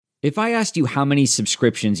If I asked you how many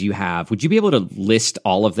subscriptions you have, would you be able to list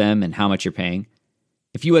all of them and how much you're paying?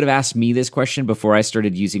 If you would have asked me this question before I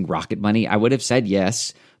started using Rocket Money, I would have said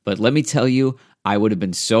yes, but let me tell you, I would have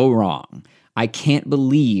been so wrong. I can't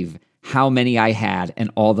believe how many I had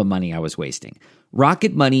and all the money I was wasting.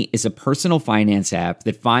 Rocket Money is a personal finance app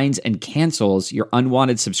that finds and cancels your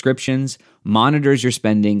unwanted subscriptions, monitors your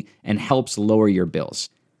spending, and helps lower your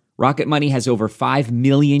bills. Rocket Money has over 5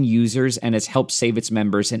 million users and has helped save its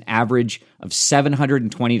members an average of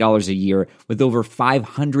 $720 a year with over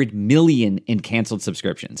 500 million in canceled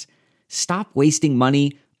subscriptions. Stop wasting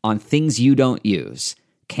money on things you don't use.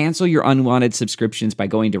 Cancel your unwanted subscriptions by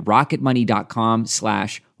going to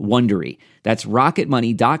rocketmoney.com/Wondery. That's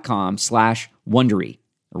rocketmoney.com/Wondery.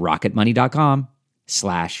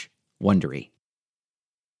 rocketmoney.com/Wondery.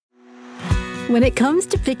 When it comes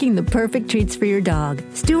to picking the perfect treats for your dog,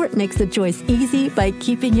 Stewart makes the choice easy by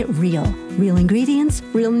keeping it real. Real ingredients,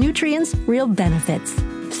 real nutrients, real benefits.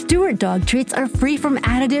 Stewart dog treats are free from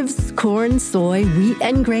additives, corn, soy, wheat,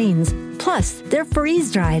 and grains. Plus, they're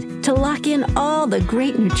freeze-dried to lock in all the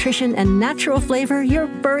great nutrition and natural flavor your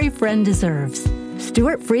furry friend deserves.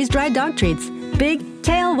 Stewart freeze-dried dog treats. Big,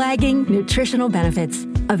 tail-wagging nutritional benefits.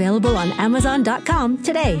 Available on Amazon.com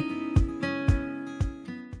today.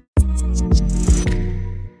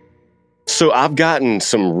 So I've gotten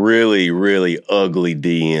some really, really ugly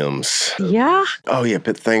DMs. Yeah? Oh, yeah,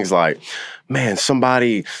 but things like, man,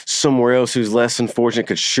 somebody somewhere else who's less than fortunate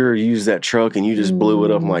could sure use that truck and you just blew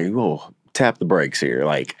it up. I'm like, whoa, tap the brakes here.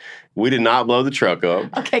 Like, we did not blow the truck up.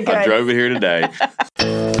 Okay, good. I drove it here today.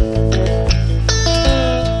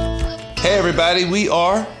 Hey, everybody, we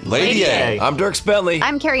are Lady A. I'm Dirk Bentley.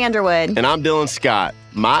 I'm Carrie Underwood. And I'm Dylan Scott.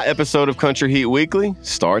 My episode of Country Heat Weekly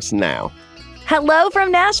starts now. Hello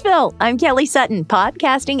from Nashville. I'm Kelly Sutton,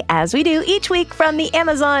 podcasting as we do each week from the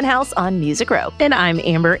Amazon house on Music Row. And I'm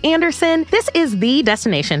Amber Anderson. This is the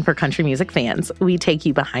destination for country music fans. We take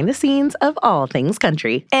you behind the scenes of all things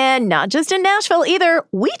country. And not just in Nashville either.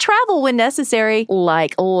 We travel when necessary.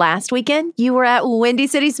 Like last weekend, you were at Windy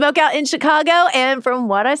City Smokeout in Chicago. And from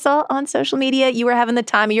what I saw on social media, you were having the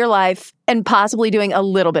time of your life and possibly doing a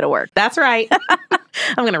little bit of work. That's right.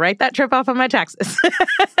 I'm going to write that trip off on my taxes.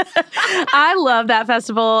 I love that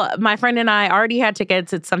festival. My friend and I already had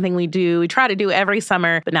tickets. It's something we try to do every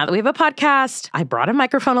summer. But now that we have a podcast, I brought a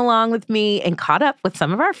microphone along with me and caught up with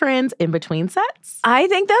some of our friends in between sets. I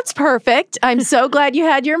think that's perfect. I'm so glad you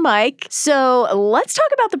had your mic. So let's talk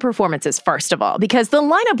about the performances first of all, because the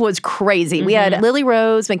lineup was crazy. Mm-hmm. We had Lily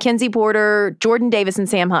Rose, Mackenzie Porter, Jordan Davis, and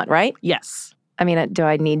Sam Hunt, right? Yes. I mean, do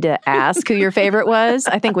I need to ask who your favorite was?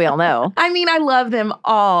 I think we all know. I mean, I love them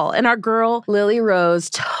all. And our girl, Lily Rose,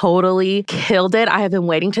 totally killed it. I have been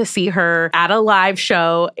waiting to see her at a live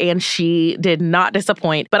show, and she did not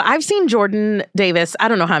disappoint. But I've seen Jordan Davis, I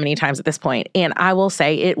don't know how many times at this point, and I will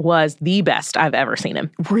say it was the best I've ever seen him.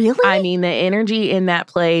 Really? I mean, the energy in that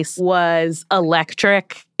place was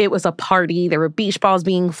electric. It was a party. There were beach balls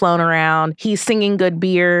being flown around. He's singing good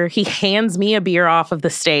beer. He hands me a beer off of the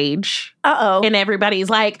stage. Uh-oh. And everybody's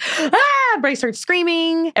like, ah! Everybody starts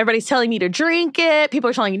screaming. Everybody's telling me to drink it. People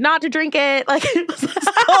are telling me not to drink it. Like, it was this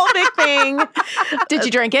whole big thing. Did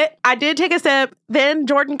you drink it? I did take a sip. Then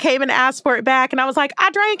Jordan came and asked for it back. And I was like, I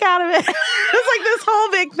drank out of it. It was like this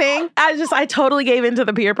whole big thing. I totally gave into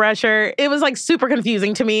the peer pressure. It was like super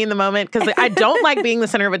confusing to me in the moment because I don't like being the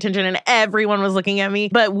center of attention and everyone was looking at me.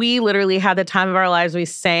 But we literally had the time of our lives. We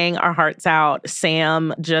sang our hearts out.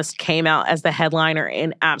 Sam just came out as the headliner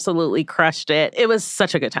and absolutely crushed it. It was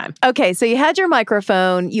such a good time. Okay, so you had your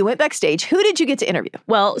microphone. You went backstage. Who did you get to interview?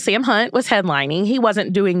 Well, Sam Hunt was headlining. He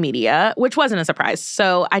wasn't doing media, which wasn't a surprise.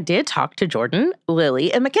 So I did talk to Jordan,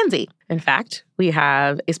 Lily, and Mackenzie. In fact, we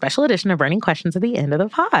have a special edition of Burning Questions at the end of the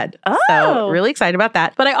pod. Oh. So really excited about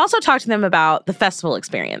that. But I also talked to them about the festival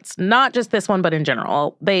experience, not just this one, but in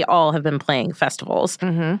general. They all have been playing festivals.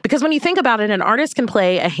 Mm-hmm. Because when you think about it, an artist can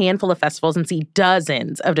play a handful of festivals and see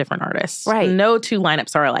dozens of different artists. Right. No two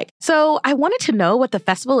lineups are alike. So I wanted to know what the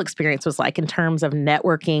festival experience was like in terms of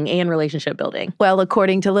networking and relationship building. Well,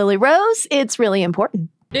 according to Lily Rose, it's really important.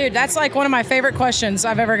 Dude, that's like one of my favorite questions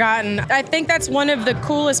I've ever gotten. I think that's one of the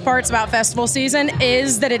coolest parts about festival season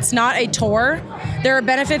is that it's not a tour. There are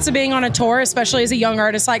benefits of being on a tour, especially as a young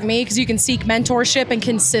artist like me, because you can seek mentorship and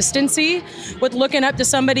consistency with looking up to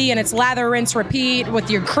somebody and it's lather, rinse, repeat with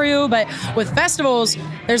your crew. But with festivals,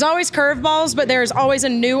 there's always curveballs, but there's always a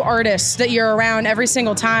new artist that you're around every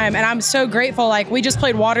single time. And I'm so grateful. Like, we just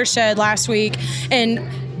played Watershed last week, and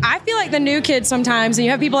I feel like the new kids sometimes, and you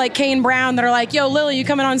have people like Kane Brown that are like, yo, Lily, you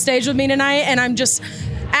coming on stage with me tonight? And I'm just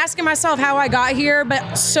asking myself how I got here,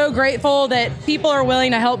 but so grateful that people are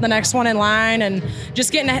willing to help the next one in line and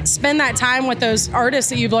just getting to spend that time with those artists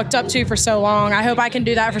that you've looked up to for so long. I hope I can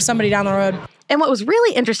do that for somebody down the road. And what was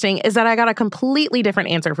really interesting is that I got a completely different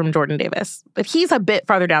answer from Jordan Davis. But he's a bit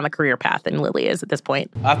farther down the career path than Lily is at this point.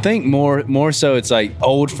 I think more so it's like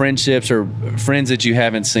old friendships or friends that you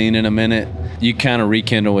haven't seen in a minute. You kind of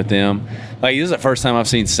rekindle with them. Like, this is the first time I've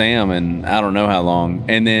seen Sam in I don't know how long.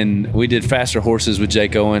 And then we did Faster Horses with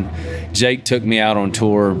Jake Owen. Jake took me out on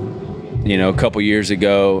tour, a couple years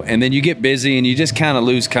ago. And then you get busy and you just kind of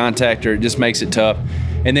lose contact, or it just makes it tough.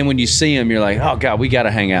 And then when you see him, you're like, oh, God, we got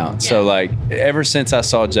to hang out. Yeah. So, like, ever since I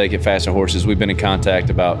saw Jake at Faster Horses, we've been in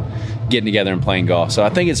contact about getting together and playing golf. So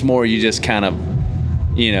I think it's more you just kind of,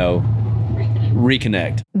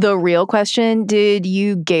 reconnect. The real question, did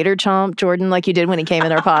you gator chomp Jordan like you did when he came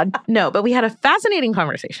in our pod? No, but we had a fascinating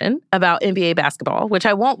conversation about NBA basketball, which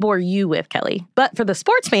I won't bore you with, Kelly. But for the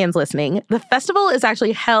sports fans listening, the festival is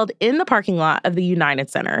actually held in the parking lot of the United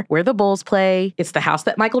Center, where the Bulls play. It's the house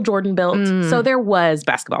that Michael Jordan built. So there was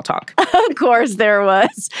basketball talk. Of course there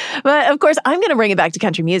was. But of course, I'm going to bring it back to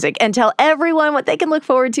country music and tell everyone what they can look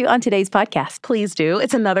forward to on today's podcast. Please do.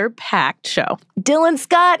 It's another packed show. Dylan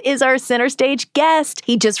Scott is our center stage guest.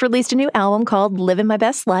 He just released a new album called Living My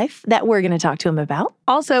Best Life that we're going to talk to him about.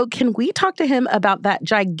 Also, can we talk to him about that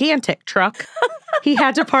gigantic truck he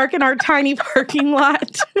had to park in our tiny parking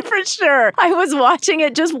lot? For sure. I was watching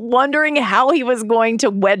it just wondering how he was going to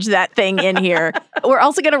wedge that thing in here. We're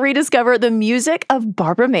also going to rediscover the music of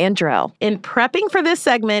Barbara Mandrell. In prepping for this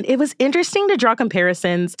segment, it was interesting to draw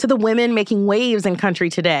comparisons to the women making waves in country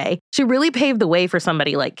today. She really paved the way for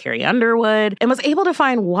somebody like Carrie Underwood and was able to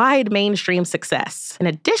find wide mainstream success. In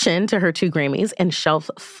addition to her 2 Grammys and shelf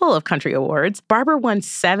full of country awards, Barbara won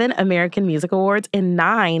 7 American Music Awards and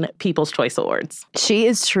 9 People's Choice Awards. She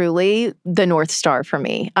is truly the North Star for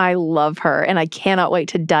me. I love her, and I cannot wait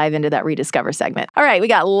to dive into that Rediscover segment. All right, we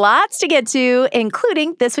got lots to get to,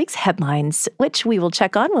 including this week's headlines, which we will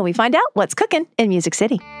check on when we find out what's cooking in Music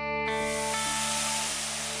City.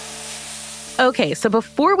 Okay, so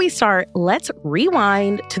before we start, let's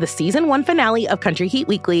rewind to the season 1 finale of Country Heat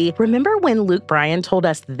Weekly. Remember when Luke Bryan told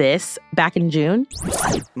us this back in June?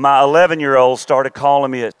 My 11-year-old started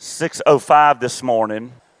calling me at 6:05 this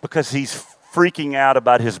morning because he's freaking out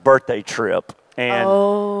about his birthday trip and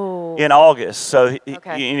in August. So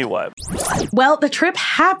anyway. Well, the trip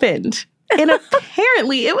happened. And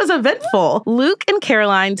apparently it was eventful. Luke and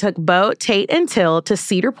Caroline took Bo, Tate, and Till to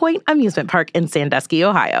Cedar Point Amusement Park in Sandusky,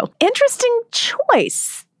 Ohio. Interesting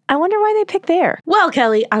choice. I wonder why they picked there. Well,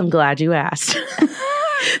 Kelly, I'm glad you asked.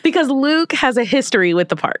 Because Luke has a history with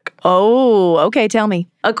the park. Oh, okay. Tell me.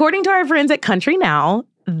 According to our friends at Country Now,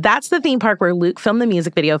 that's the theme park where Luke filmed the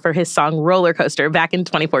music video for his song Roller Coaster back in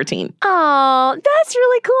 2014. Oh, that's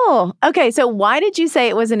really cool. Okay, so why did you say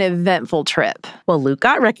it was an eventful trip? Well, Luke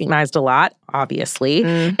got recognized a lot, obviously,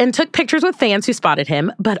 and took pictures with fans who spotted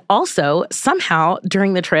him. But also, somehow,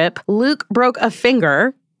 during the trip, Luke broke a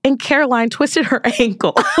finger and Caroline twisted her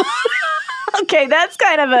ankle. Okay, that's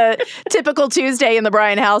kind of a typical Tuesday in the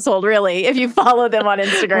Bryan household, really, if you follow them on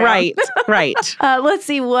Instagram. Right. Let's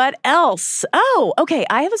see what else. Oh, okay,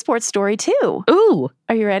 I have a sports story too. Ooh.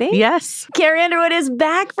 Are you ready? Yes. Carrie Underwood is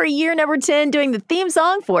back for year number 10 doing the theme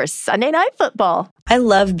song for Sunday Night Football. I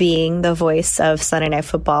love being the voice of Sunday Night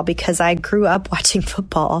Football because I grew up watching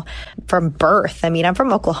football from birth. I mean, I'm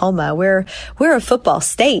from Oklahoma. We're a football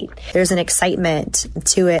state. There's an excitement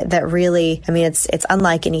to it that really, I mean, it's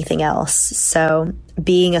unlike anything else. So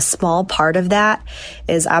being a small part of that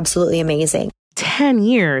is absolutely amazing. 10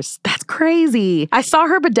 years. That's crazy. I saw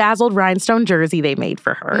her bedazzled rhinestone jersey they made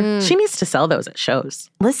for her. She needs to sell those at shows.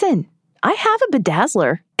 Listen, I have a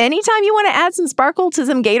bedazzler. Anytime you want to add some sparkle to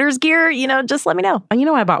some Gators gear, just let me know. And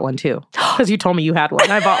I bought one too. Because you told me you had one.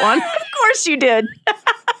 I bought one. Of course you did.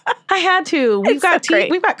 I had to. We've got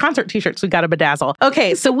concert t-shirts. We've got to bedazzle.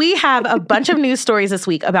 Okay, so we have a bunch of news stories this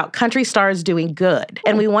week about country stars doing good.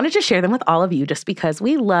 And we wanted to share them with all of you just because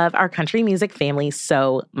we love our country music family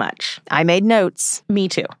so much. I made notes. Me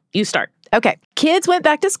too. You start. Okay. Kids went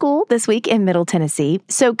back to school this week in Middle Tennessee,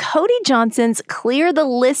 so Cody Johnson's Clear the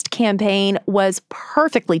List campaign was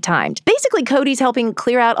perfectly timed. Basically, Cody's helping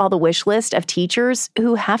clear out all the wish list of teachers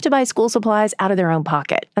who have to buy school supplies out of their own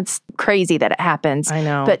pocket. That's crazy that it happens. I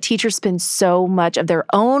know. But teachers spend so much of their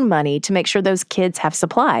own money to make sure those kids have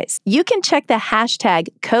supplies. You can check the hashtag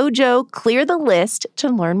 #CoJoClearTheList to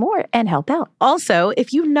learn more and help out. Also,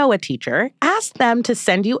 if you know a teacher, ask them to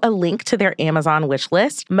send you a link to their Amazon wish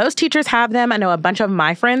list. Most teachers have them. I know know a bunch of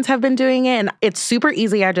my friends have been doing it, and it's super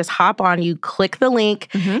easy. I just hop on, you click the link,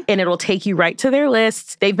 and it'll take you right to their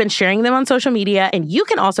lists. They've been sharing them on social media, and you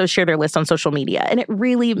can also share their list on social media, and it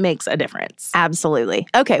really makes a difference. Absolutely.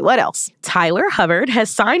 Okay, what else? Tyler Hubbard has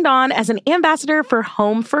signed on as an ambassador for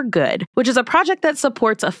Home for Good, which is a project that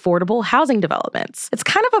supports affordable housing developments. It's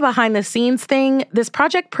kind of a behind-the-scenes thing. This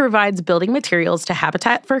project provides building materials to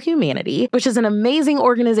Habitat for Humanity, which is an amazing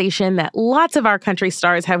organization that lots of our country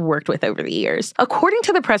stars have worked with over the years. According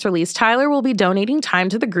to the press release, Tyler will be donating time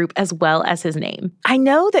to the group as well as his name. I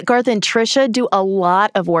know that Garth and Trisha do a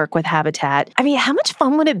lot of work with Habitat. I mean, how much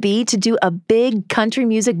fun would it be to do a big country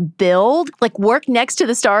music build? Like work next to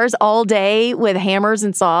the stars all day with hammers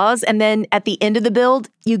and saws, and then at the end of the build,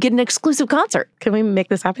 you get an exclusive concert. Can we make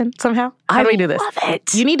this happen somehow? How do we do this? I love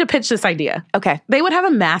it. You need to pitch this idea. Okay. They would have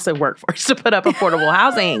a massive workforce to put up affordable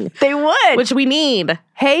housing. They would. Which we need.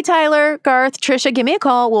 Hey, Tyler, Garth, Trisha, give me a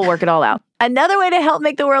call. We'll work it all out. Another way to help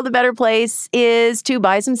make the world a better place is to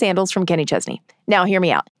buy some sandals from Kenny Chesney. Now, hear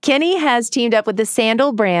me out. Kenny has teamed up with the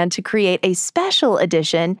sandal brand to create a special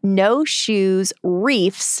edition No Shoes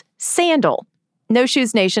Reefs sandal. No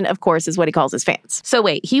Shoes Nation, of course, is what he calls his fans. So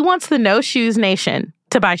wait, he wants the No Shoes Nation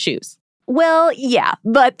to buy shoes. Well, yeah,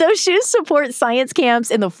 but those shoes support science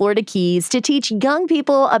camps in the Florida Keys to teach young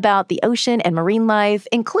people about the ocean and marine life,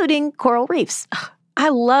 including coral reefs. I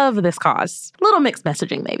love this cause. Little mixed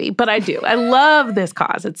messaging maybe, but I do. I love this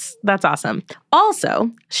cause. That's awesome. Also,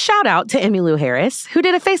 shout out to Emmylou Harris, who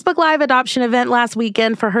did a Facebook Live adoption event last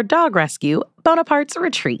weekend for her dog rescue, Bonaparte's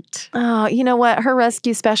Retreat. Oh, you know what? Her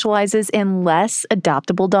rescue specializes in less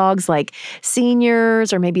adoptable dogs like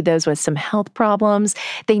seniors or maybe those with some health problems.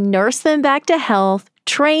 They nurse them back to health,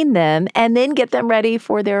 train them, and then get them ready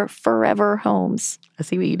for their forever homes. I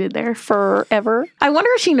see what you did there. Forever. I wonder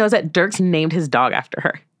if she knows that Dirks named his dog after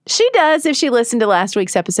her. She does if she listened to last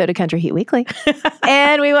week's episode of Country Heat Weekly.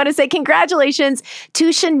 And we want to say congratulations to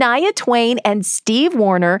Shania Twain and Steve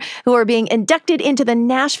Wariner, who are being inducted into the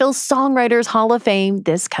Nashville Songwriters Hall of Fame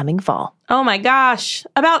this coming fall. Oh my gosh.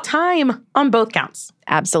 About time on both counts.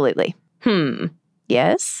 Absolutely.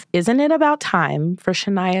 Yes? Isn't it about time for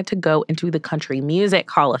Shania to go into the Country Music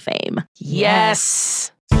Hall of Fame?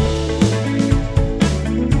 Yes.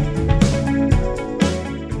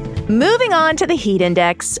 Moving on to the Heat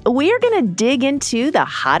Index, we are going to dig into the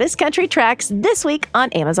hottest country tracks this week on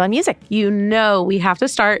Amazon Music. You know we have to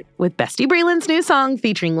start with Bestie Breland's new song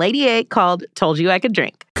featuring Lady A called Told You I Could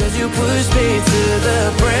Drink. 'Cause you pushed me to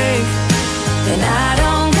the brink, and I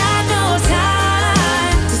don't got no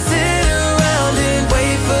time to sit around and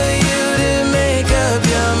wait for you to make up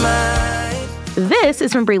your mind. This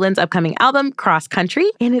is from Breland's upcoming album, Cross Country,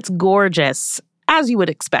 and it's gorgeous, as you would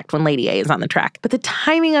expect when Lady A is on the track. But the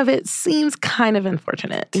timing of it seems kind of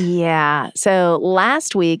unfortunate. Yeah. So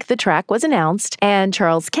last week, the track was announced, and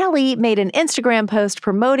Charles Kelly made an Instagram post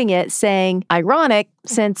promoting it, saying, ironic,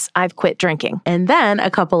 since I've quit drinking. And then a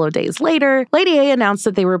couple of days later, Lady A announced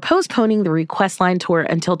that they were postponing the Request Line tour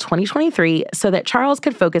until 2023 so that Charles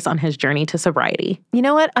could focus on his journey to sobriety. You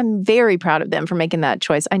know what? I'm very proud of them for making that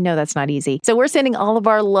choice. I know that's not easy. So we're sending all of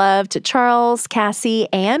our love to Charles, Cassie,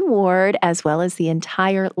 and Ward, as well as the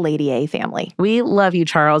entire Lady A family. We love you,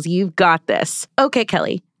 Charles. You've got this. Okay,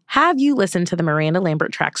 Kelly, have you listened to the Miranda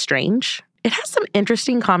Lambert track Strange? It has some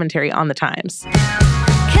interesting commentary on the times.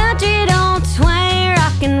 Country don't swing,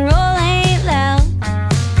 rock and roll ain't loud.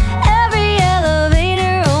 Every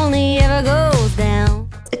elevator only ever goes down.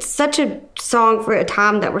 It's such a song for a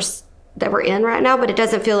time that we're in right now, but it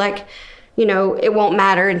doesn't feel like, you know, it won't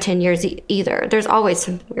matter in 10 years either. There's always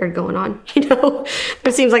something weird going on, you know.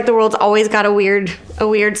 It seems like the world's always got a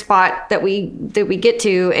weird spot that we get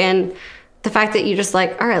to, and the fact that you just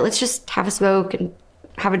like, all right, let's just have a smoke and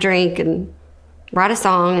have a drink and write a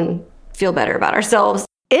song and feel better about ourselves.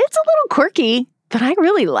 It's a little quirky, but I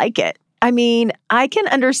really like it. I mean, I can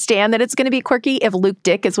understand that it's going to be quirky if Luke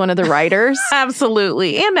Dick is one of the writers.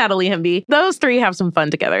 Absolutely. And Natalie Hemby. Those three have some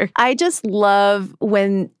fun together. I just love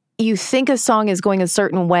when you think a song is going a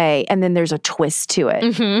certain way and then there's a twist to it.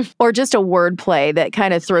 Mm-hmm. Or just a wordplay that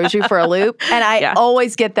kind of throws you for a loop. And I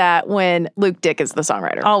always get that when Luke Dick is the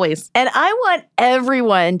songwriter. Always. And I want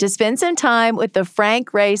everyone to spend some time with the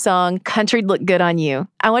Frank Ray song, Country'd Look Good on You.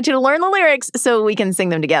 I want you to learn the lyrics so we can sing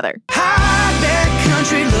them together. How'd that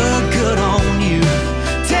country look good on you?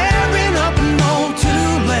 Tearing up an old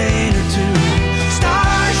two-lane or two.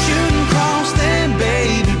 Stars shooting across them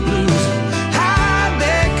baby blues. How'd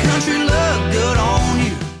that country look good on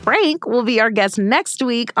you? Frank will be our guest next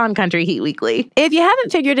week on Country Heat Weekly. If you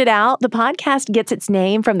haven't figured it out, the podcast gets its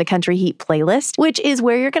name from the Country Heat playlist, which is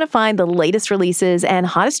where you're going to find the latest releases and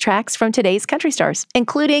hottest tracks from today's country stars,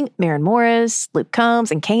 including Maren Morris, Luke Combs,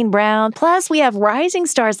 and Kane Brown. Plus, we have rising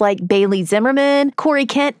stars like Bailey Zimmerman, Corey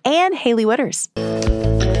Kent, and Haley Witters.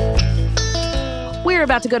 We're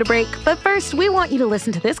about to go to break, but first, we want you to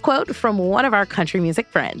listen to this quote from one of our country music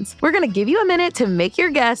friends. We're going to give you a minute to make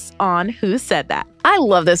your guess on who said that. I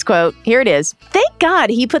love this quote. Here it is. Thank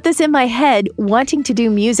God he put this in my head wanting to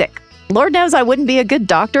do music. Lord knows I wouldn't be a good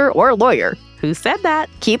doctor or lawyer. Who said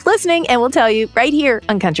that? Keep listening and we'll tell you right here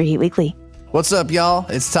on Country Heat Weekly. What's up, y'all?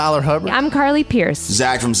 It's Tyler Hubbard. I'm Carly Pierce.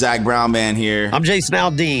 Zach from Zach Brown Band here. I'm Jason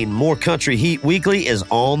Aldean. More Country Heat Weekly is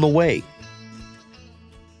on the way.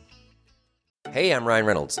 Hey, I'm Ryan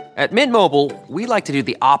Reynolds. At Mint Mobile, we like to do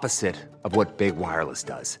the opposite of what Big Wireless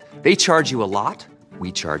does. They charge you a lot,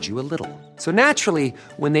 we charge you a little. So naturally,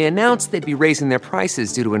 when they announced they'd be raising their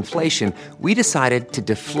prices due to inflation, we decided to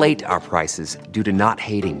deflate our prices due to not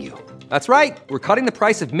hating you. That's right. We're cutting the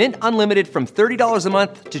price of Mint Unlimited from $30 a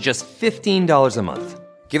month to just $15 a month.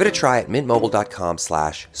 Give it a try at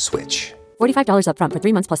mintmobile.com/switch. $45 up front for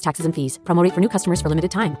 3 months plus taxes and fees. Promo rate for new customers for limited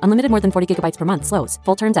time. Unlimited more than 40 gigabytes per month slows.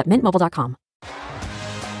 Full terms at mintmobile.com.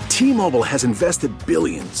 T-Mobile has invested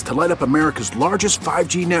billions to light up America's largest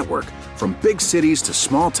 5G network, from big cities to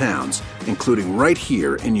small towns, including right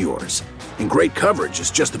here in yours. And great coverage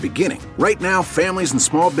is just the beginning. Right now, families and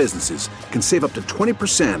small businesses can save up to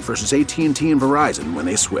 20% versus AT&T and Verizon when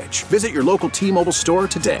they switch. Visit your local T-Mobile store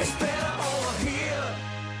today.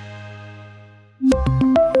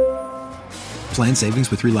 Plan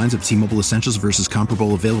savings with 3 lines of T-Mobile Essentials versus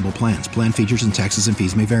comparable available plans. Plan features and taxes and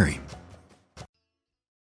fees may vary.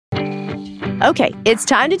 Okay, it's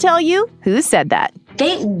time to tell you who said that.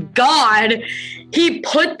 Thank God he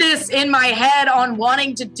put this in my head on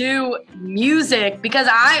wanting to do music, because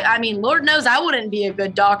I mean, Lord knows I wouldn't be a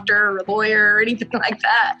good doctor or lawyer or anything like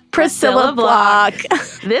that. Priscilla Block.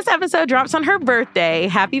 This episode drops on her birthday.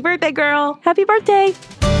 Happy birthday, girl. Happy birthday.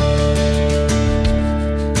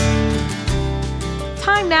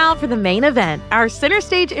 Time now for the main event, our center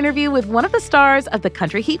stage interview with one of the stars of the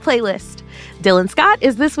Country Heat playlist. Dylan Scott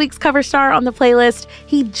is this week's cover star on the playlist.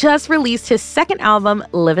 He just released his second album,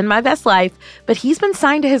 Living My Best Life, but he's been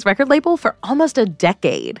signed to his record label for almost a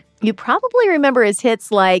decade. You probably remember his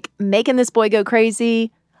hits like Making This Boy Go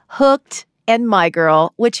Crazy, Hooked, and My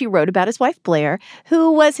Girl, which he wrote about his wife, Blair,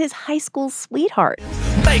 who was his high school sweetheart.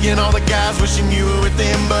 Making all the guys wishing you were with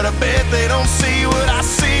them, but I bet they don't see what I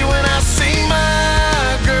see when I see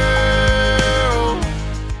my girl.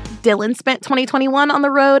 Dylan spent 2021 on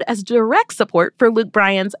the road as direct support for Luke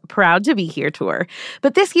Bryan's Proud to Be Here tour.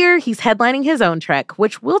 But this year, he's headlining his own trek,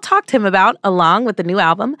 which we'll talk to him about, along with the new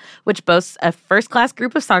album, which boasts a first-class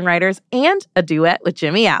group of songwriters and a duet with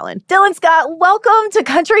Jimmy Allen. Dylan Scott, welcome to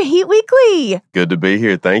Country Heat Weekly. Good to be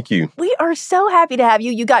here. Thank you. We are so happy to have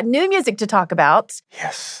you. You got new music to talk about.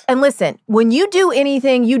 Yes. And listen, when you do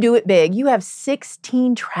anything, you do it big. You have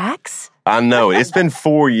 16 tracks. I know. It's been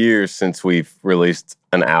 4 years since we've released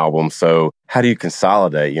an album. So how do you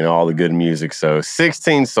consolidate, all the good music? So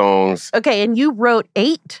 16 songs. Okay, and you wrote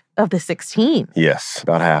 8 of the 16. Yes,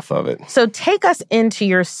 about half of it. So take us into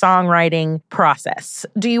your songwriting process.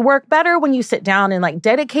 Do you work better when you sit down and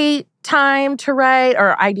dedicate time to write?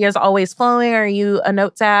 Or ideas always flowing? Are you a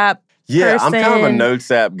notes app? Yeah, person? I'm kind of a notes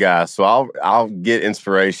app guy. So I'll get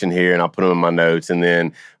inspiration here and I'll put them in my notes. And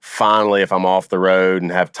then finally, if I'm off the road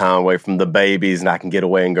and have time away from the babies and I can get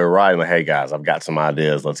away and go write, I'm like, hey guys, I've got some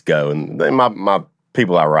ideas. Let's go. And my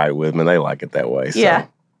people I write with, man, they like it that way. So yeah.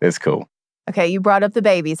 It's cool. Okay, you brought up the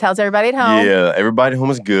babies. How's everybody at home? Yeah, everybody at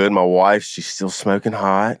home is good. My wife, she's still smoking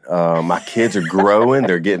hot. My kids are growing.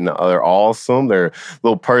 They're awesome. Their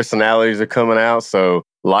little personalities are coming out. So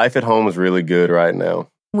life at home is really good right now.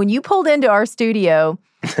 When you pulled into our studio,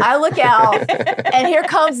 I look out and here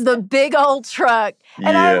comes the big old truck.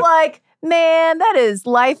 And I'm like, man, that is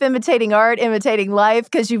life imitating art, imitating life,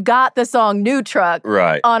 because you've got the song New Truck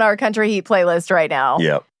on our Country Heat playlist right now.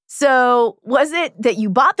 Yep. So was it that you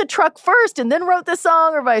bought the truck first and then wrote the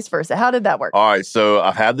song, or vice versa? How did that work? All right, so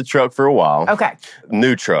I've had the truck for a while. Okay.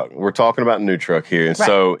 New truck. We're talking about New Truck here. And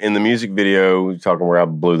so in the music video, we're talking where I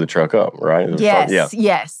blew the truck up, right?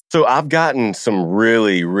 Yes. So I've gotten some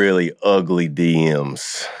really, really ugly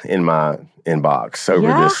DMs in my inbox over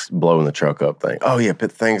this blowing the truck up thing. Oh, yeah,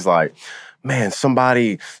 but things like, man,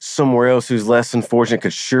 somebody somewhere else who's less than fortunate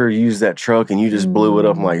could sure use that truck and you just blew it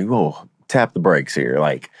up. I'm like, whoa, tap the brakes here.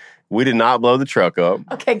 We did not blow the truck up.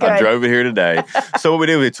 Okay, good. I drove it here today. So what we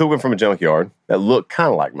did, we took it from a junkyard that looked kind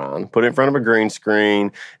of like mine, put it in front of a green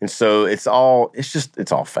screen. And so it's all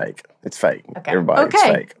fake. It's fake. Okay. Everybody, Okay. it's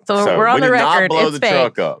fake. So we're on the record. We did not blow It's the fake.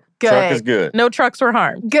 truck up. Good. Truck is good. No trucks were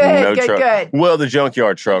harmed. No truck. Well, the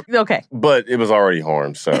junkyard truck. Okay. But it was already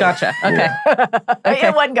harmed. So Gotcha. Okay.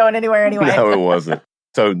 It wasn't going anywhere anyway. No, it wasn't.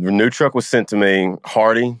 So the new truck was sent to me.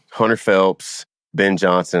 Hardy, Hunter Phelps, Ben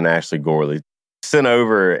Johnson, and Ashley Gorley. Sent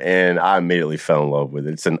over, and I immediately fell in love with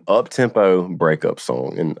it. It's an up-tempo breakup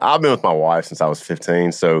song. And I've been with my wife since I was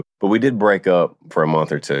 15, but we did break up for a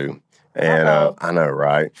month or two. And I know,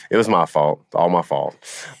 right? It was my fault. All my fault.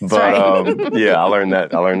 But yeah, I learned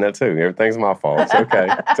that too. Everything's my fault. It's okay.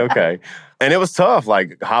 It's okay. And it was tough,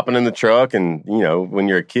 like hopping in the truck, and when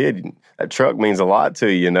you're a kid, that truck means a lot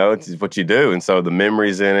to you, it's what you do. And so the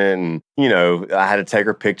memories in it, and I had to take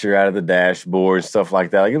her picture out of the dashboard and stuff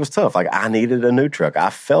like that. Like, it was tough. Like, I needed a new truck. I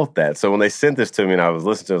felt that. So when they sent this to me and I was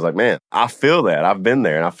listening to it, I was like, man, I feel that. I've been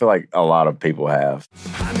there, and I feel like a lot of people have.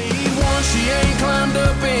 She ain't climbed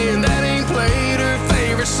up in, that ain't played her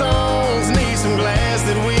favorite songs. Need some glass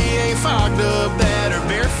that we ain't fogged up, that her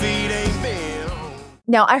bare feet ain't been on.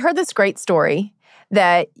 Now, I heard this great story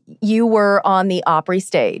that you were on the Opry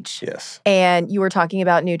stage. Yes. And you were talking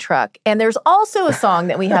about New Truck. And there's also a song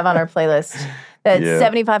that we have on our playlist that's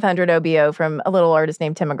 7500 OBO from a little artist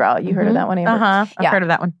named Tim McGraw. You heard of that one, Amber? I've heard of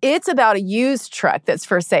that one. It's about a used truck that's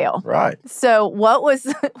for sale. Right. So what was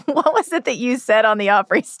it that you said on the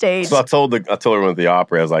Opry stage? So I told everyone at the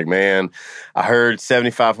Opry, I was like, man, I heard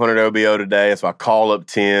 7500 OBO today. So I called up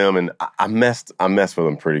Tim, and I messed with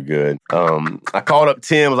him pretty good. I called up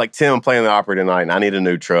Tim. I was like, Tim, I'm playing the Opry tonight, and I need a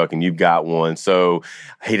new truck, and you've got one. So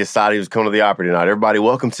he decided he was coming to the Opry tonight. Everybody,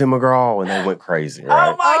 welcome Tim McGraw. And they went crazy,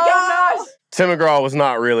 right? Oh, my gosh. Tim McGraw was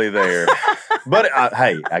not really there. But,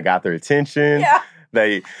 hey, I got their attention. Yeah.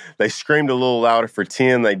 They screamed a little louder for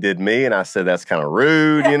Tim. They did me, and I said, that's kind of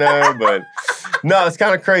rude, But, no, it's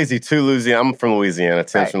kind of crazy, too, Louisiana. I'm from Louisiana.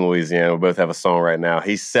 Tim's from Louisiana. We both have a song right now.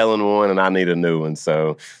 He's selling one, and I need a new one,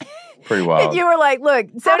 so pretty wild. And you were like, look,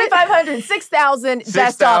 7,500, 6,000,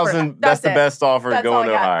 best offer. That's the best offer. That's Going all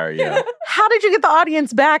no I got. higher, yeah. How did you get the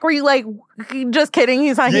audience back? Were you like, just kidding?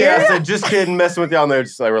 He's not Yeah, here. I said, just kidding, messing with y'all. And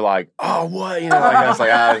they were like, oh, what? I was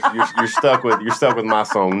like, you're stuck with my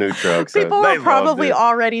song, New Truck. So People they were probably loved it.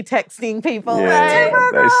 already texting people. Yeah,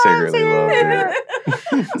 Like, they secretly loved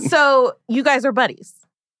it. So you guys are buddies.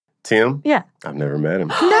 Tim? Yeah. I've never met him.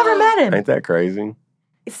 Never met him. Ain't that crazy?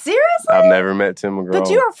 Seriously? I've never met Tim McGraw. But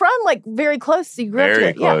you were from very close. So you grew up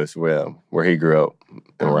very together. Yeah. close. Well, where he grew up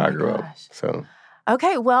and where I grew up. So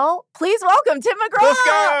Okay, well, please welcome Tim McGraw.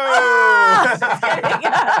 Let's go!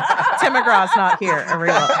 Tim McGraw's not here.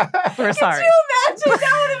 We're sorry. Could you imagine?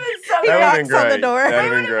 That would have been so That great. would've been Knocks on the great. door. That It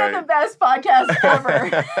would've would been have been the best podcast ever.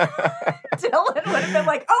 Dylan would have been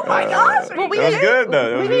like, oh my gosh. That was good, though.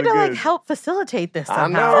 That We was need really to good. help facilitate this I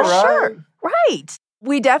somehow. know, For right? sure. Right.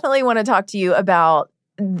 We definitely want to talk to you about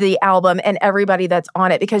the album and everybody that's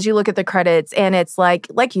on it, because you look at the credits and it's like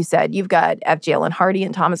you said, you've got FGL and Hardy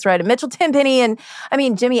and Thomas Rhett and Mitchell Tenpenny, and I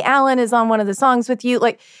mean Jimmy Allen is on one of the songs with you.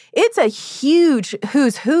 Like, it's a huge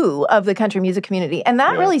who's who of the country music community, and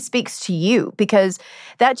that really speaks to you, because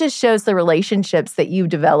that just shows the relationships that you've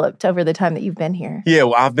developed over the time that you've been here. Yeah,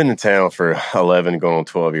 well, I've been in town for 11, going on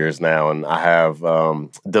 12 years now, and I have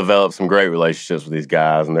developed some great relationships with these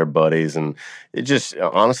guys and their buddies, and it just,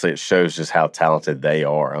 honestly, it shows just how talented they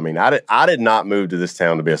are. I mean, I did not move to this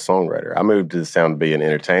town to be a songwriter. I moved to this town to be an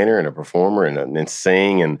entertainer and a performer and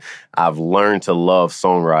sing, and I've learned to love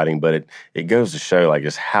songwriting, but it goes to show, like,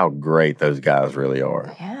 just how great those guys really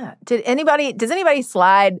are. Yeah. Does anybody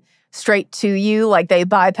slide straight to you, like they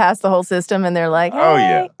bypass the whole system and they're like, hey. Oh,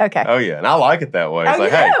 yeah. Okay. Oh, yeah. And I like it that way. It's Oh,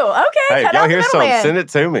 like, you hey, do? Okay, hey, cut y'all out the hear something, middleman. send it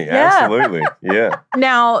to me. Yeah. Absolutely. Yeah.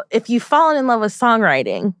 Now, if you've fallen in love with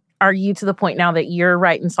songwriting, are you to the point now that you're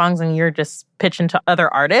writing songs and you're just pitching to other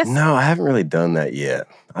artists? No, I haven't really done that yet.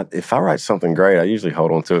 If I write something great, I usually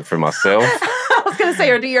hold on to it for myself. I was going to say,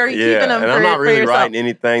 are you keeping them and for, I'm not for really yourself? writing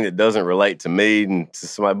anything that doesn't relate to me and to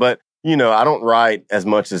somebody. But, I don't write as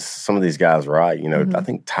much as some of these guys write. I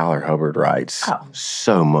think Tyler Hubbard writes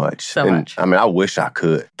so much. So much. I mean, I wish I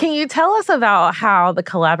could. Can you tell us about how the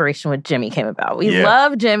collaboration with Jimmy came about? We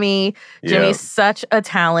love Jimmy. Jimmy's such a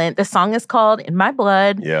talent. The song is called In My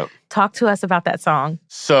Blood. Yeah. Talk to us about that song.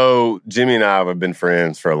 So Jimmy and I have been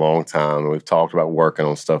friends for a long time, and we've talked about working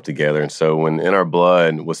on stuff together. And so when In Our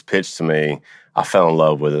Blood was pitched to me, I fell in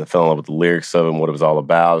love with it. I fell in love with the lyrics of it and what it was all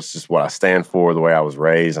about. It's just what I stand for, the way I was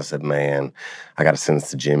raised. I said, man, I got to send this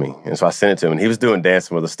to Jimmy. And so I sent it to him. And he was doing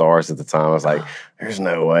Dancing with the Stars at the time. I was like, there's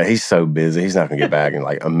no way. He's so busy. He's not going to get back. And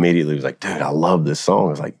like immediately he was like, dude, I love this song.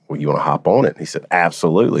 I was like, well, you want to hop on it? And he said,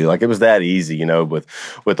 absolutely. Like it was that easy, you know,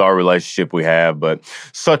 with our relationship we have. But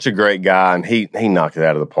such a great guy. And he knocked it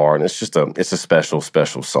out of the park. And it's a special,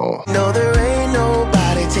 special song. No, there ain't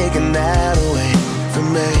nobody taking that away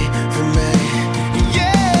from me, from me.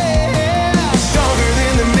 Yeah, stronger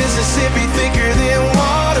than the Mississippi, thicker than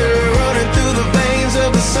water, running through the veins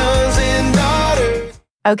of the sons and daughters.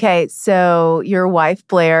 Okay, so your wife,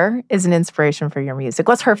 Blair, is an inspiration for your music.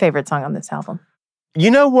 What's her favorite song on this album? You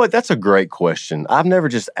know what? That's a great question. I've never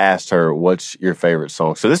just asked her, what's your favorite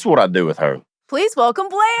song? So this is what I do with her. Please welcome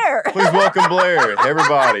Blair. Please welcome Blair.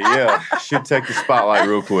 Everybody, yeah. She'll take the spotlight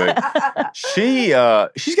real quick. She's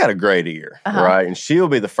got a great ear, right? And she'll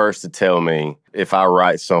be the first to tell me if I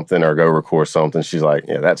write something or go record something. She's like,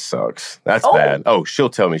 yeah, that sucks. That's bad. Oh, she'll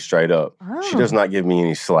tell me straight up. She does not give me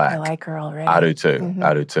any slack. I like her already. I do too. Mm-hmm.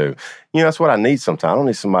 I do too. You know, that's what I need sometimes. I don't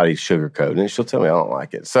need somebody sugarcoating it. She'll tell me I don't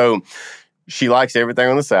like it. So she likes everything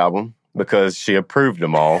on this album, because she approved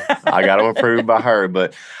them all. I got them approved by her.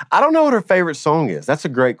 But I don't know what her favorite song is. That's a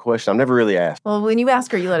great question. I've never really asked. Well, when you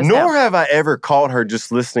ask her, you let us know. Nor have I ever caught her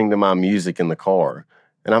just listening to my music in the car.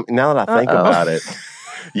 And now that I think about it,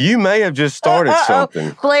 you may have just started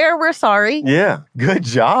something. Blair, we're sorry. Yeah, good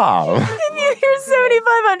job. If you hear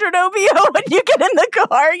 7,500 OBO when you get in the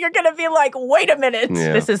car, you're going to be like, wait a minute.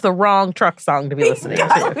 Yeah. This is the wrong truck song to be listening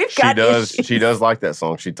to. She does like that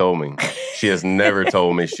song. She told me. She has never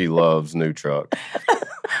told me she loves New Truck.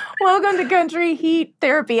 Welcome to Country Heat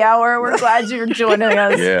Therapy Hour. We're glad you're joining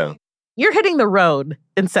us. Yeah. You're hitting the road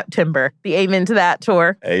in September. The Amen to That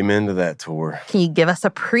tour. Amen to that tour. Can you give us a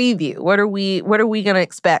preview? What are we going to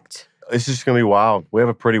expect? It's just going to be wild. We have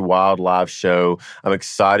a pretty wild live show. I'm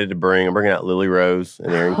excited to I'm bringing out Lily Rose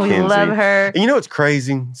and Erin Kinsey. We love her. And you know what's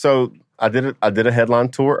crazy? So I did a headline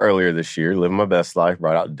tour earlier this year, Living My Best Life,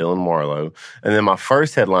 brought out Dylan Marlowe. And then my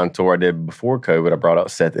first headline tour I did before COVID, I brought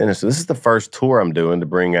out Seth Ennis. So this is the first tour I'm doing to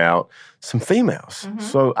bring out some females. Mm-hmm.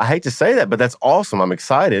 So I hate to say that, but that's awesome. I'm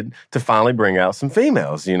excited to finally bring out some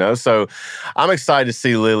females, you know? So I'm excited to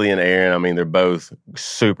see Lily and Erin. I mean, they're both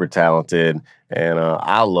super talented. And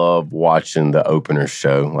I love watching the opener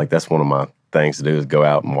show. Like, that's one of my things to do is go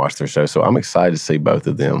out and watch their show. So I'm excited to see both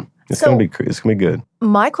of them. It's gonna be good.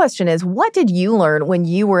 My question is, what did you learn when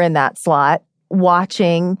you were in that slot,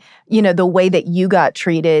 watching, you know, the way that you got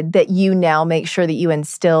treated, that you now make sure that you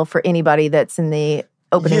instill for anybody that's in the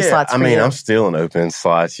opening slots? I'm still in opening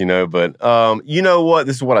slots, you know, but you know what?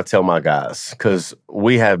 This is what I tell my guys, because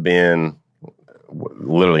we have been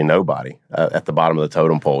literally nobody at the bottom of the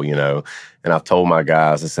totem pole, you know. And I've told my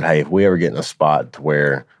guys, I said, hey, if we ever get in a spot to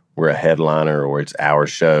where we're a headliner or it's our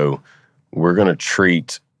show, we're going to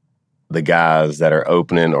treat the guys that are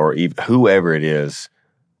opening or even whoever it is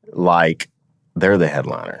like they're the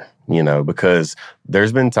headliner, you know, because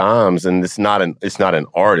there's been times, and it's not an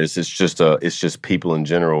artist, it's just people in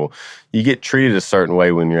general. You get treated a certain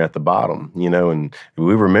way when you're at the bottom, you know, and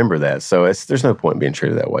we remember that. So there's no point in being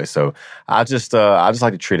treated that way. So I just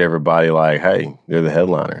like to treat everybody like, hey, they're the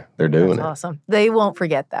headliner. They're doing it. Awesome. They won't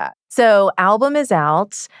forget that. So album is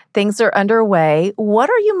out. Things are underway. What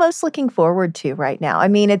are you most looking forward to right now? I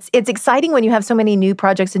mean, it's exciting when you have so many new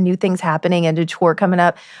projects and new things happening and a tour coming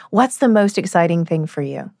up. What's the most exciting thing for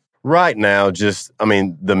you? Right now,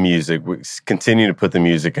 the music. We continue to put the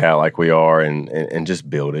music out like we are and just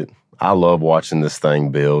build it. I love watching this thing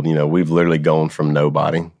build. You know, we've literally gone from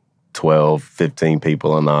nobody, 12, 15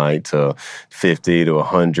 people a night, to 50 to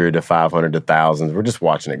 100 to 500 to thousands. We're just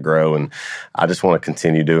watching it grow, and I just want to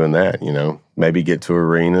continue doing that, you know. Maybe get to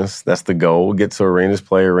arenas. That's the goal. Get to arenas,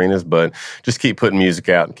 play arenas, but just keep putting music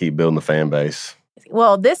out and keep building the fan base.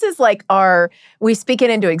 Well, this is like we speak it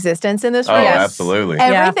into existence in this room. Oh, absolutely.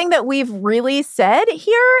 Everything that we've really said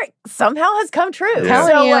here somehow has come true. Yeah.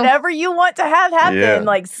 So whatever you want to have happen,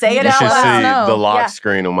 like say it out loud. You should see the lock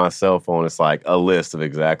screen on my cell phone. It's like a list of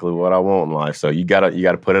exactly what I want in life. So you gotta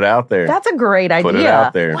put it out there. That's a great idea. Put it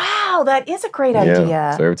out there. Wow, that is a great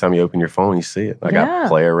idea. So every time you open your phone, you see it. I got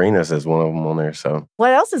Play Arenas as one of them on there. So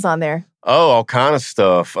what else is on there? Oh, all kind of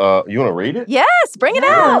stuff. You want to read it? Yes, bring it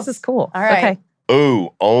out. This is cool. All right. Okay. Ooh,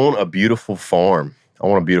 own a beautiful farm. I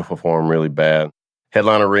want a beautiful farm really bad.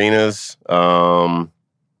 Headline arenas. I'm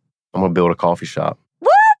going to build a coffee shop.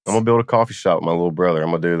 What? I'm going to build a coffee shop with my little brother. I'm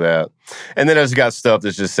going to do that. And then I just got stuff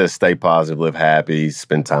that just says stay positive, live happy,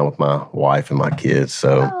 spend time with my wife and my kids.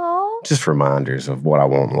 So just reminders of what I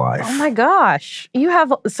want in life. Oh my gosh. You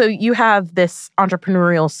have this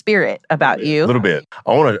entrepreneurial spirit about you. A little bit. I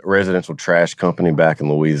own a residential trash company back in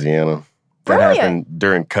Louisiana. That happened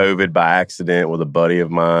during COVID by accident with a buddy of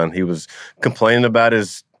mine. He was complaining about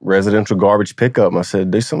his residential garbage pickup. And I said,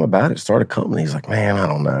 do something about it. Start a company. He's like, man, I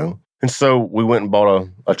don't know. And so we went and bought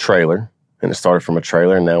a trailer. And it started from a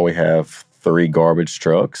trailer. And now we have 3 garbage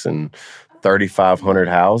trucks and 3,500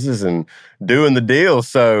 houses and doing the deal.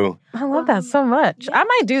 So I love that so much. I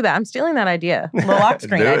might do that. I'm stealing that idea. The lock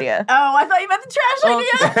screen idea. Oh, I thought you meant the trash idea.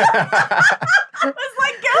 I was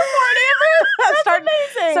like, go for it, Amber. That's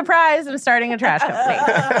amazing. Surprise, I'm starting a trash company.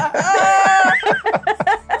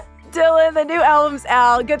 Dylan, the new album's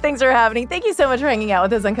out. Good things are happening. Thank you so much for hanging out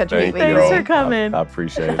with us on Country Heat Weekly. Thanks for coming. I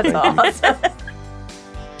appreciate it. That's awesome.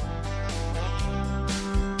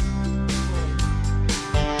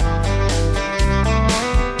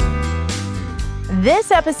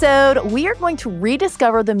 This episode, we are going to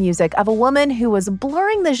rediscover the music of a woman who was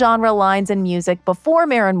blurring the genre lines in music before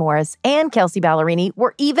Maren Morris and Kelsea Ballerini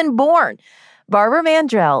were even born. Barbara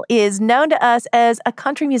Mandrell is known to us as a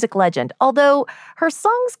country music legend, although her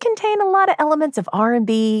songs contain a lot of elements of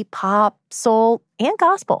R&B, pop, soul, and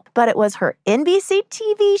gospel. But it was her NBC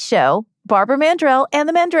TV show, Barbara Mandrell and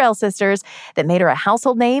the Mandrell Sisters, that made her a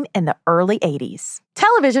household name in the early 80s.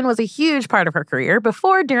 Television was a huge part of her career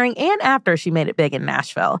before, during, and after she made it big in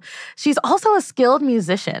Nashville. She's also a skilled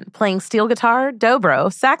musician, playing steel guitar,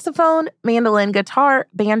 dobro, saxophone, mandolin, guitar,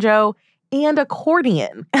 banjo, and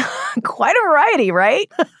accordion. Quite a variety, right?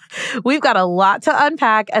 We've got a lot to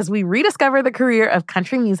unpack as we rediscover the career of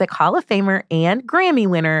country music Hall of Famer and Grammy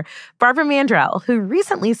winner Barbara Mandrell, who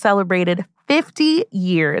recently celebrated 50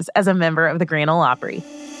 years as a member of the Grand Ole Opry.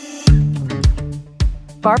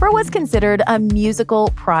 Barbara was considered a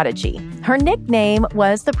musical prodigy. Her nickname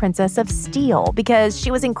was the Princess of Steel because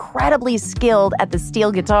she was incredibly skilled at the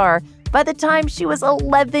steel guitar by the time she was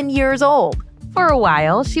 11 years old. For a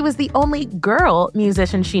while, she was the only girl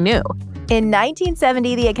musician she knew. In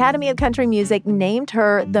 1970, the Academy of Country Music named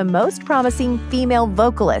her the most promising female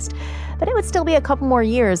vocalist, but it would still be a couple more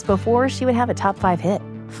years before she would have a top 5 hit.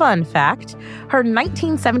 Fun fact, her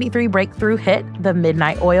 1973 breakthrough hit, The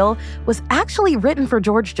Midnight Oil, was actually written for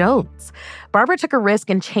George Jones. Barbara took a risk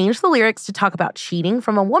and changed the lyrics to talk about cheating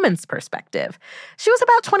from a woman's perspective. She was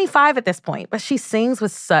about 25 at this point, but she sings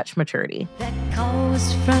with such maturity. That call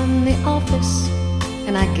was from the office,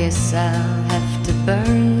 and I guess I'll have to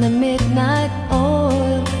burn the midnight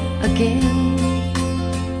oil again.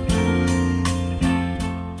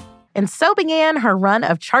 And so began her run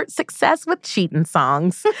of chart success with cheatin'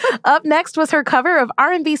 songs. Up next was her cover of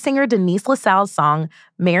R&B singer Denise LaSalle's song,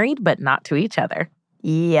 Married But Not to Each Other.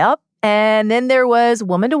 Yep. And then there was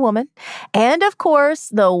Woman to Woman. And of course,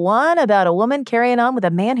 the one about a woman carrying on with a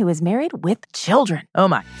man who is married with children. Oh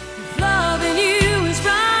my. Loving you is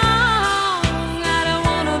wrong. I don't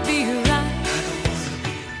want to be right.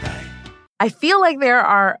 I feel like there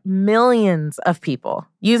are millions of people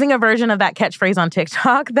using a version of that catchphrase on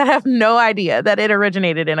TikTok that have no idea that it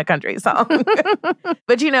originated in a country song.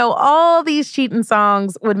 But you know, all these cheatin'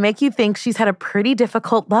 songs would make you think she's had a pretty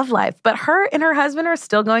difficult love life, but her and her husband are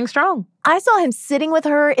still going strong. I saw him sitting with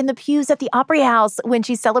her in the pews at the Opry House when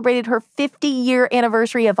she celebrated her 50-year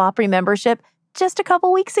anniversary of Opry membership just a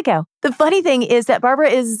couple weeks ago. The funny thing is that Barbara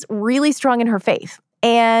is really strong in her faith,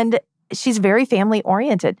 and she's very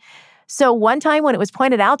family-oriented. So one time when it was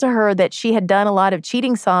pointed out to her that she had done a lot of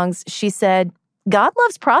cheating songs, she said, God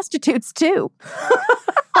loves prostitutes too.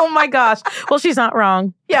 Oh my gosh. Well, she's not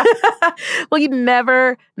wrong. Yeah. Well, you'd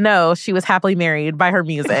never know she was happily married by her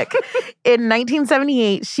music. In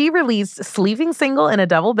 1978, she released Sleeping Single in a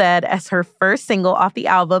Double Bed as her first single off the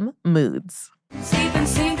album, Moods. Sleeping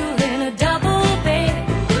single in a double bed,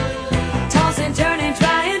 tossing, turning,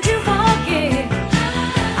 trying to forget.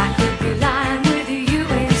 I could be lying with you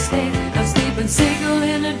instead of sleeping single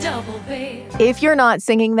in a double bed. If you're not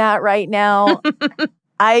singing that right now,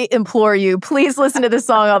 I implore you, please listen to this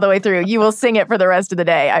song all the way through. You will sing it for the rest of the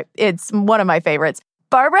day. It's one of my favorites.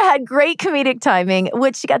 Barbara had great comedic timing,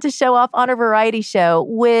 which she got to show off on her variety show,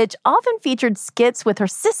 which often featured skits with her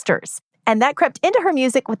sisters. And that crept into her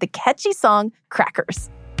music with the catchy song,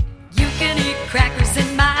 Crackers. You can eat crackers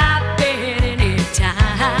in my bed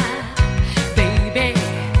anytime, baby.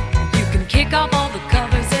 You can kick off all the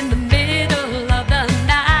covers in the middle of the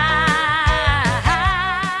night.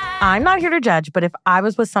 I'm not here to judge, but if I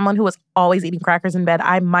was with someone who was always eating crackers in bed,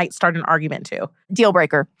 I might start an argument too. Deal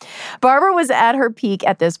breaker. Barbara was at her peak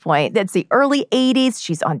at this point. It's the early 80s.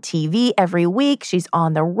 She's on TV every week. She's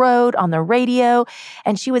on the road, on the radio,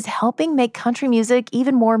 and she was helping make country music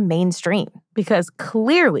even more mainstream. Because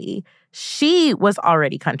clearly, she was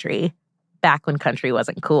already country back when country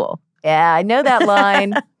wasn't cool. Yeah, I know that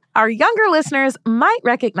line. Our younger listeners might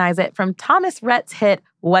recognize it from Thomas Rhett's hit,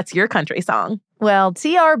 What's Your Country Song? Well,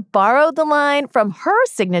 TR borrowed the line from her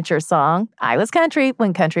signature song, I Was Country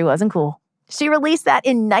When Country Wasn't Cool. She released that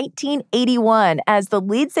in 1981 as the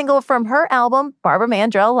lead single from her album, Barbara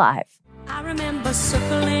Mandrell Live. I remember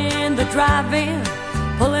circling the drive-in,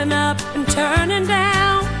 pulling up and turning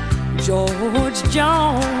down George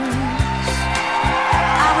Jones.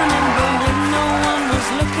 I remember when no one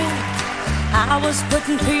was looking, I was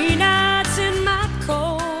putting peanuts in my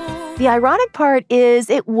coat. The ironic part is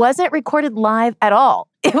it wasn't recorded live at all.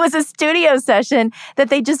 It was a studio session that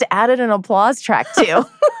they just added an applause track to.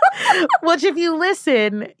 Which, if you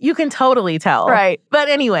listen, you can totally tell. Right. But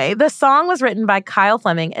anyway, the song was written by Kyle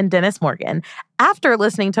Fleming and Dennis Morgan after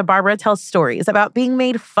listening to Barbara tell stories about being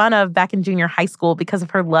made fun of back in junior high school because of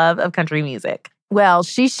her love of country music. Well,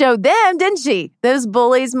 she showed them, didn't she? Those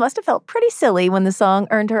bullies must have felt pretty silly when the song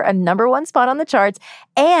earned her a #1 spot on the charts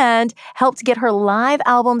and helped get her live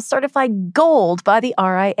album certified gold by the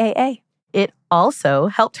RIAA. It also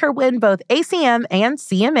helped her win both ACM and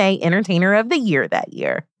CMA Entertainer of the Year that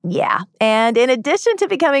year. Yeah, and in addition to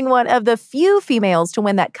becoming one of the few females to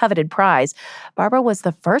win that coveted prize, Barbara was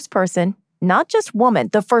the first person, not just woman,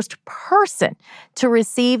 the first person to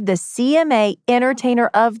receive the CMA Entertainer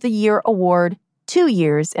of the Year award 2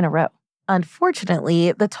 years in a row.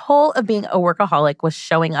 Unfortunately, the toll of being a workaholic was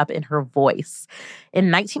showing up in her voice.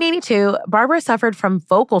 In 1982, Barbara suffered from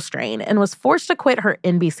vocal strain and was forced to quit her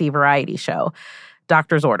NBC variety show,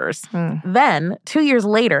 Doctor's Orders. Then, 2 years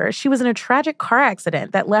later, she was in a tragic car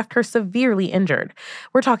accident that left her severely injured.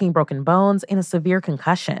 We're talking broken bones and a severe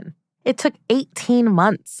concussion. It took 18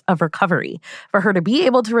 months of recovery for her to be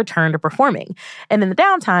able to return to performing. And in the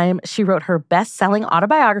downtime, she wrote her best-selling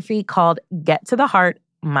autobiography called Get to the Heart,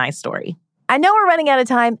 My Story. I know we're running out of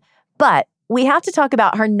time, but we have to talk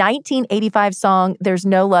about her 1985 song, There's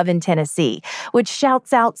No Love in Tennessee, which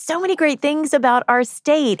shouts out so many great things about our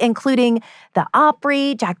state, including the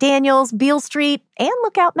Opry, Jack Daniels, Beale Street, and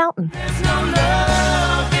Lookout Mountain. There's no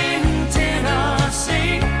love in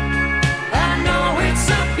Tennessee. I know it's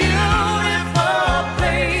a beautiful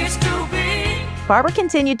place to be. Barbara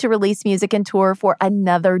continued to release music and tour for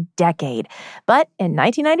another decade. But in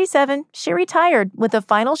 1997, she retired with a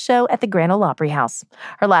final show at the Grand Ole Opry House.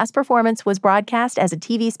 Her last performance was broadcast as a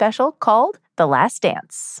TV special called The Last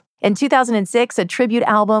Dance. In 2006, a tribute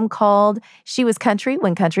album called She Was Country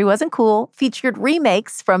When Country Wasn't Cool featured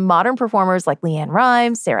remakes from modern performers like Leanne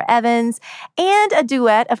Rimes, Sarah Evans, and a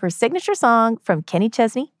duet of her signature song from Kenny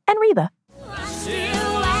Chesney and Reba.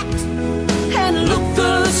 And look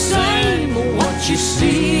the same. What you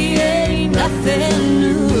see ain't nothing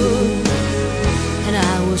new. And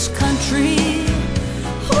I was country.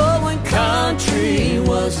 Oh, when country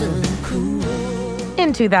wasn't cool.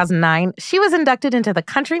 In 2009, she was inducted into the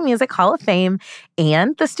Country Music Hall of Fame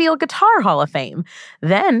and the Steel Guitar Hall of Fame.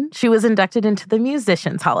 Then she was inducted into the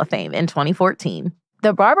Musicians Hall of Fame in 2014.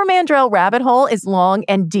 The Barbara Mandrell rabbit hole is long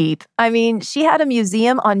and deep. I mean, she had a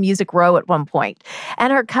museum on Music Row at one point,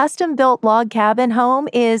 and her custom-built log cabin home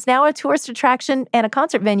is now a tourist attraction and a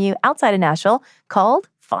concert venue outside of Nashville called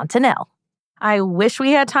Fontanelle. I wish we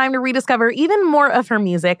had time to rediscover even more of her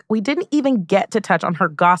music. We didn't even get to touch on her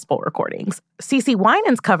gospel recordings. CeCe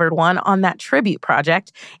Winans covered one on that tribute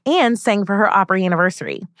project and sang for her Opry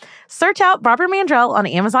anniversary. Search out Barbara Mandrell on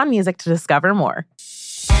Amazon Music to discover more.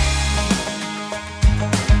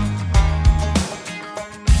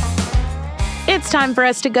 It's time for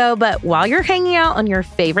us to go, but while you're hanging out on your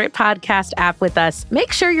favorite podcast app with us,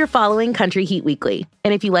 make sure you're following Country Heat Weekly.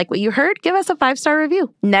 And if you like what you heard, give us a 5-star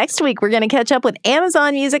review. Next week, we're going to catch up with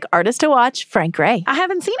Amazon Music artist to watch, Frank Gray. I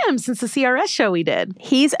haven't seen him since the CRS show we did.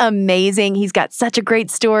 He's amazing. He's got such a great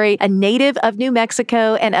story. A native of New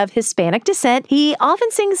Mexico and of Hispanic descent, he often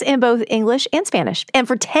sings in both English and Spanish. And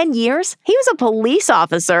for 10 years, he was a police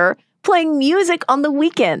officer playing music on the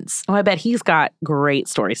weekends. Oh, I bet he's got great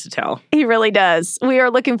stories to tell. He really does. We are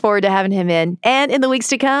looking forward to having him in. And in the weeks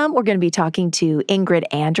to come, we're going to be talking to Ingrid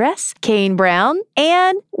Andress, Kane Brown,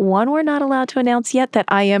 and one we're not allowed to announce yet that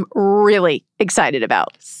I am really excited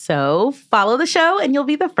about. So follow the show and you'll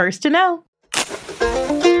be the first to know.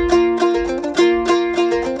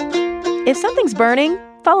 If something's burning,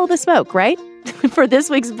 follow the smoke, right? for this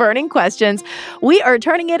week's Burning Questions, we are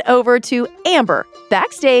turning it over to Amber,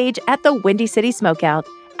 backstage at the Windy City Smokeout,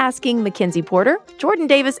 asking Mackenzie Porter, Jordan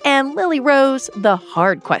Davis, and Lily Rose the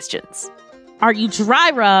hard questions. Are you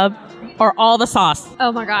dry rub or all the sauce?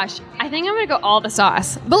 Oh my gosh. I think I'm going to go all the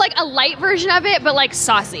sauce. But like a light version of it, but like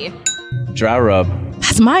saucy. Dry rub.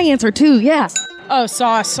 That's my answer too, yes. Oh,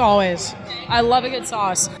 sauce, always. I love a good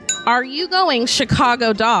sauce. Are you going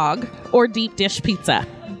Chicago dog or deep dish pizza?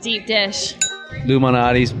 Deep dish. Lou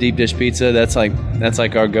Malnati's deep dish pizza. That's like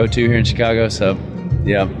our go-to here in Chicago. So,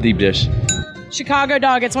 yeah, deep dish. Chicago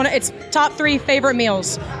dog. It's top 3 favorite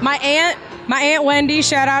meals. My aunt Wendy,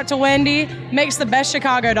 shout out to Wendy, makes the best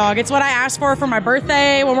Chicago dog. It's what I asked for my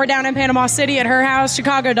birthday when we're down in Panama City at her house.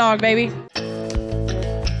 Chicago dog, baby.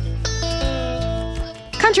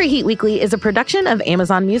 Country Heat Weekly is a production of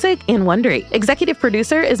Amazon Music and Wondery. Executive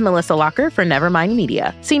producer is Melissa Locker for Nevermind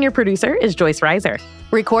Media. Senior producer is Joyce Reiser.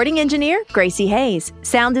 Recording engineer, Gracie Hayes.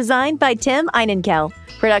 Sound design by Tim Einenkel.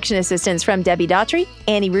 Production assistants from Debbie Daughtry,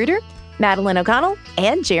 Annie Reuter, Madeline O'Connell,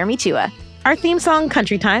 and Jeremy Chua. Our theme song,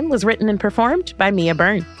 Country Time, was written and performed by Mia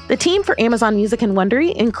Byrne. The team for Amazon Music and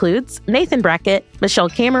Wondery includes Nathan Brackett, Michelle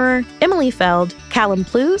Kammerer, Emily Feld, Callum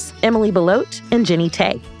Plews, Emily Belote, and Jenny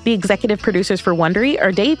Tay. The executive producers for Wondery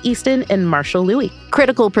are Dave Easton and Marshall Louie.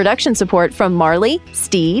 Critical production support from Marley,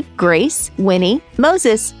 Steve, Grace, Winnie,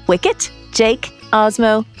 Moses, Wicket, Jake,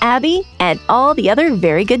 Osmo, Abby, and all the other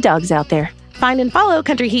very good dogs out there. Find and follow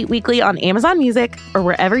Country Heat Weekly on Amazon Music or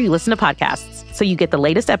wherever you listen to podcasts, so you get the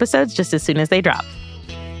latest episodes just as soon as they drop.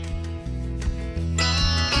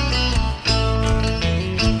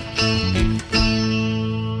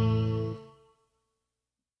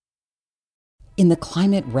 In the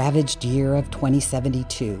climate-ravaged year of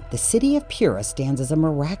 2072, the city of Pura stands as a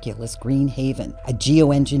miraculous green haven, a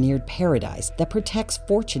geoengineered paradise that protects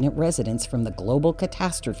fortunate residents from the global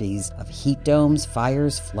catastrophes of heat domes,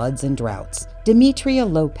 fires, floods, and droughts. Demetria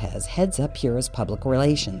Lopez heads up Pura's public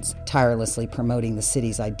relations, tirelessly promoting the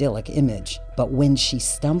city's idyllic image. But when she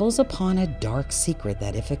stumbles upon a dark secret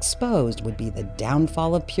that, if exposed, would be the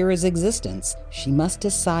downfall of Pura's existence, she must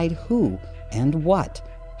decide who and what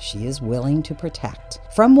she is willing to protect.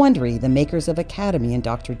 From Wondery, the makers of Academy and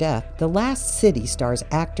Dr. Death, The Last City stars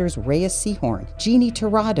actors Reyes Sehorn, Jeannie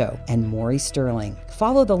Torrado, and Maury Sterling.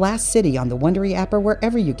 Follow The Last City on the Wondery app or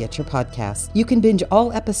wherever you get your podcasts. You can binge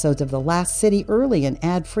all episodes of The Last City early and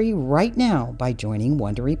ad-free right now by joining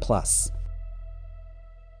Wondery Plus.